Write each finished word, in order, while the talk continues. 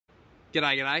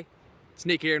G'day, g'day. It's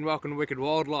Nick here and welcome to Wicked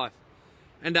Wildlife.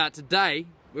 And today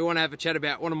we want to have a chat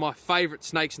about one of my favourite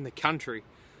snakes in the country,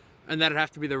 and that'd have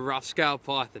to be the rough-scaled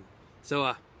python.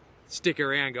 So stick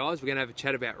around, guys. We're going to have a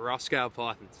chat about rough-scaled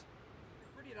pythons.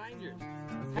 Pretty dangerous.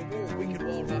 For more Wicked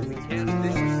Wildlife encounters,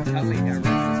 this is Tully, our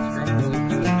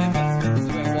resident scrub member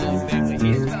to our wild family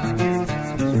here.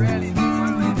 Australian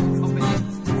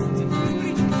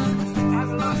have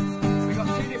a look. We've got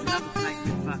two different other snakes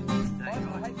in the today,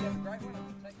 guys.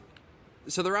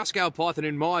 So the rough-scaled python,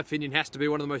 in my opinion, has to be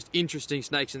one of the most interesting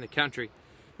snakes in the country,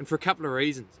 and for a couple of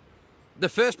reasons. The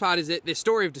first part is their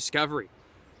story of discovery.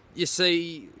 You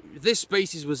see, this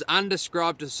species was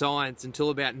undescribed to science until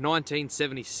about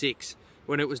 1976,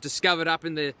 when it was discovered up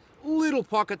in the little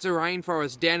pockets of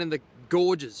rainforest down in the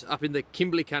gorges up in the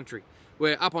Kimberley country,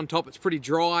 where up on top it's pretty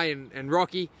dry and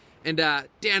rocky, and down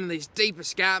in these deep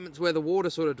escarpments where the water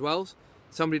sort of dwells,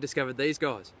 somebody discovered these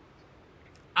guys.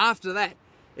 After that,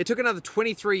 it took another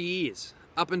 23 years,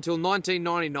 up until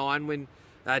 1999, when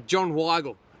John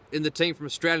Weigel in the team from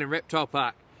Australian Reptile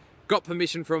Park got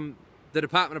permission from the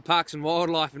Department of Parks and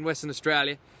Wildlife in Western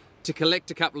Australia to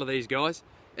collect a couple of these guys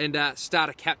and start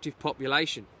a captive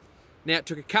population. Now, it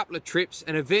took a couple of trips,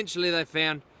 and eventually they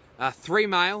found 3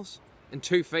 males and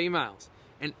 2 females.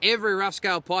 And every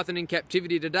rough-scaled python in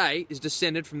captivity today is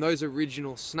descended from those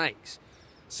original snakes.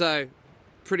 So,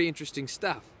 pretty interesting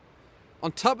stuff.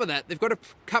 On top of that, they've got a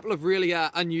couple of really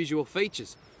unusual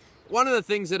features. One of the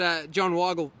things that John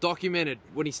Weigel documented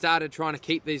when he started trying to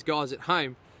keep these guys at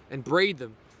home and breed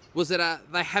them was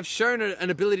that they have shown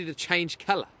an ability to change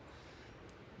colour.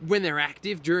 When they're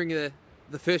active during the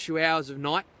first few hours of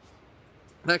night,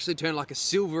 they actually turn like a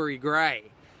silvery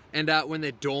grey. And when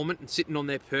they're dormant and sitting on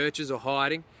their perches or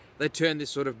hiding, they turn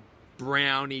this sort of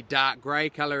browny, dark grey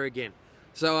colour again.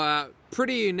 So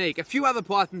pretty unique. A few other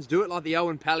pythons do it, like the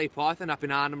Owen Pally python up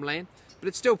in Arnhem Land, but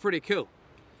it's still pretty cool.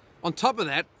 On top of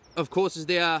that, of course, is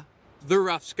the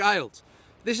rough-scaled.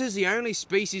 This is the only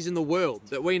species in the world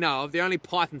that we know of, the only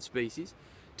python species,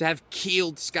 to have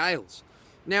keeled scales.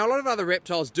 Now, a lot of other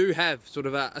reptiles do have sort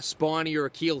of a spiny or a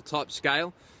keel type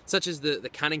scale, such as the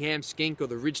Cunningham skink or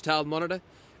the ridge-tailed monitor,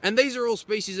 and these are all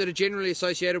species that are generally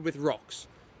associated with rocks.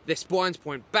 Their spines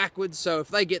point backwards, so if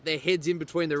they get their heads in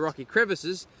between the rocky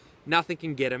crevices, nothing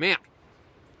can get them out.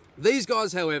 These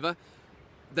guys, however,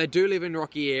 they do live in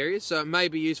rocky areas, so it may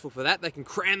be useful for that. They can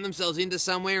cram themselves into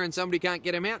somewhere and somebody can't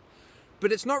get them out.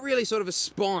 But it's not really sort of a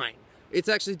spine. It's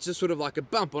actually just sort of like a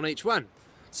bump on each one.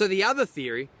 So the other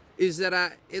theory is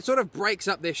that it sort of breaks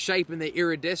up their shape and their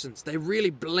iridescence. They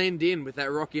really blend in with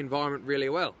that rocky environment really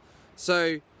well.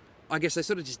 So I guess they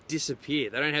sort of just disappear.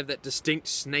 They don't have that distinct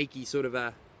snaky sort of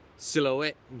a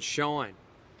silhouette and shine.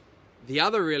 The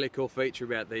other really cool feature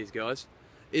about these guys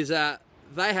is they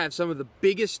have some of the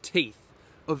biggest teeth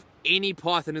of any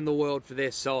python in the world for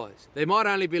their size. They might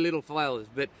only be little fellas,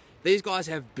 but these guys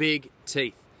have big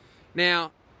teeth. Now,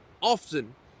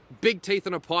 often, big teeth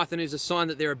on a python is a sign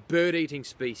that they're a bird-eating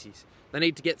species. They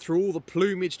need to get through all the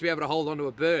plumage to be able to hold onto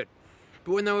a bird.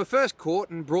 But when they were first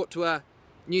caught and brought to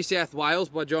New South Wales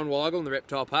by John Weigel in the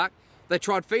Reptile Park, they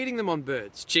tried feeding them on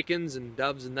birds, chickens and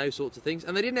doves and those sorts of things,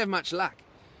 and they didn't have much luck.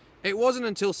 It wasn't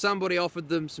until somebody offered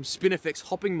them some Spinifex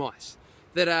hopping mice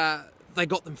that they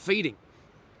got them feeding.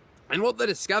 And what they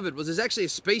discovered was there's actually a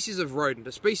species of rodent,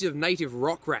 a species of native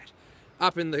rock rat,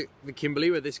 up in the Kimberley,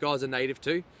 where this guy's a native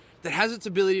to, that has its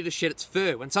ability to shed its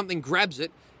fur. When something grabs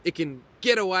it, it can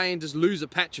get away and just lose a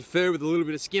patch of fur with a little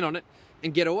bit of skin on it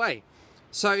and get away.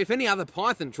 So if any other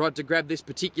python tried to grab this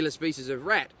particular species of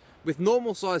rat, with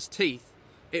normal sized teeth,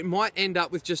 it might end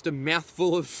up with just a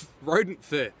mouthful of rodent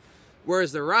fur.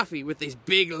 Whereas the roughy, with these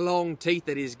big long teeth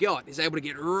that he's got, is able to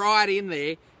get right in there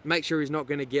and make sure he's not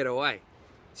going to get away.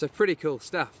 So pretty cool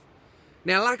stuff.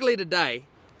 Now, luckily today,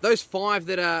 those 5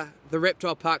 that the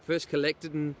Reptile Park first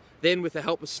collected, and then with the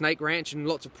help of Snake Ranch and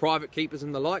lots of private keepers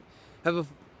and the like, have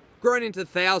grown into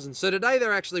thousands. So today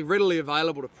they're actually readily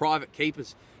available to private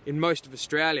keepers in most of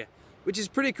Australia, which is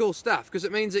pretty cool stuff, because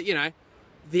it means that, you know,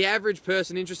 the average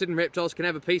person interested in reptiles can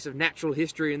have a piece of natural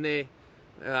history in their,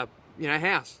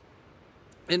 house.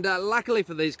 And luckily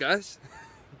for these guys,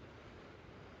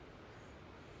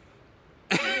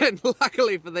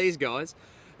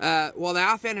 while they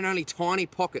are found in only tiny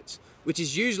pockets, which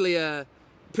is usually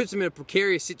puts them in a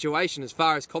precarious situation as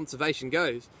far as conservation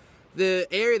goes, the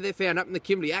area they're found up in the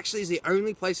Kimberley actually is the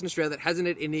only place in Australia that hasn't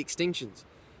had any extinctions.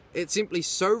 It's simply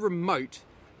so remote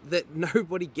that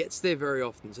nobody gets there very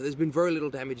often, so there's been very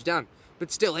little damage done.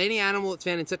 But still, any animal that's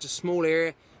found in such a small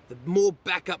area, the more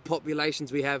backup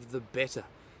populations we have, the better.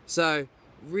 So,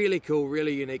 really cool,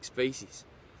 really unique species.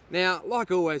 Now,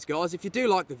 like always guys, if you do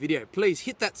like the video, please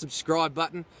hit that subscribe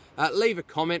button, leave a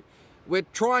comment. We're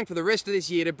trying for the rest of this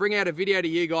year to bring out a video to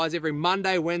you guys every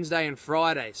Monday, Wednesday and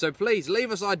Friday. So please leave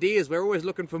us ideas, we're always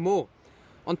looking for more.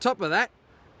 On top of that,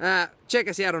 check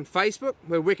us out on Facebook,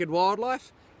 we're Wicked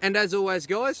Wildlife. And as always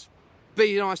guys,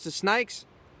 be nice to snakes,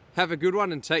 have a good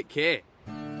one and take care.